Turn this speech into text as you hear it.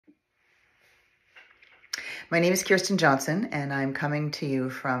My name is Kirsten Johnson, and I'm coming to you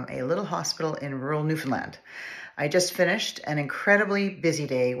from a little hospital in rural Newfoundland. I just finished an incredibly busy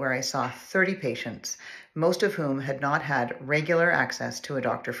day where I saw 30 patients, most of whom had not had regular access to a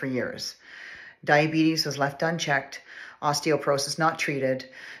doctor for years. Diabetes was left unchecked, osteoporosis not treated,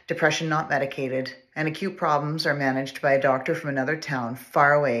 depression not medicated, and acute problems are managed by a doctor from another town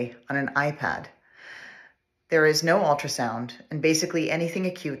far away on an iPad. There is no ultrasound, and basically anything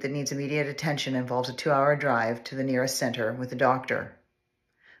acute that needs immediate attention involves a 2-hour drive to the nearest center with a doctor.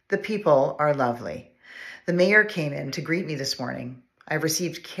 The people are lovely. The mayor came in to greet me this morning. I've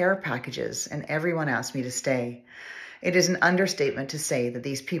received care packages, and everyone asked me to stay. It is an understatement to say that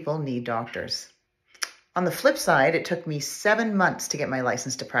these people need doctors. On the flip side, it took me 7 months to get my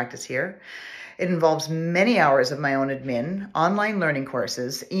license to practice here. It involves many hours of my own admin, online learning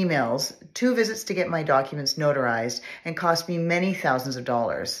courses, emails, 2 visits to get my documents notarized, and cost me many thousands of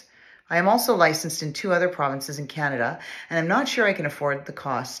dollars. I am also licensed in 2 other provinces in Canada, and I'm not sure I can afford the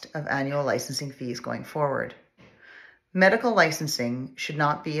cost of annual licensing fees going forward. Medical licensing should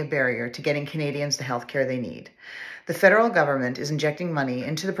not be a barrier to getting Canadians the healthcare they need. The federal government is injecting money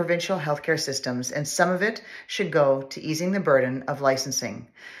into the provincial healthcare systems, and some of it should go to easing the burden of licensing.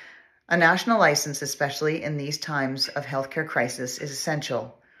 A national license, especially in these times of healthcare crisis, is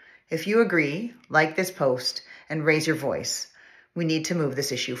essential. If you agree, like this post and raise your voice. We need to move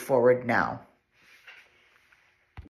this issue forward now.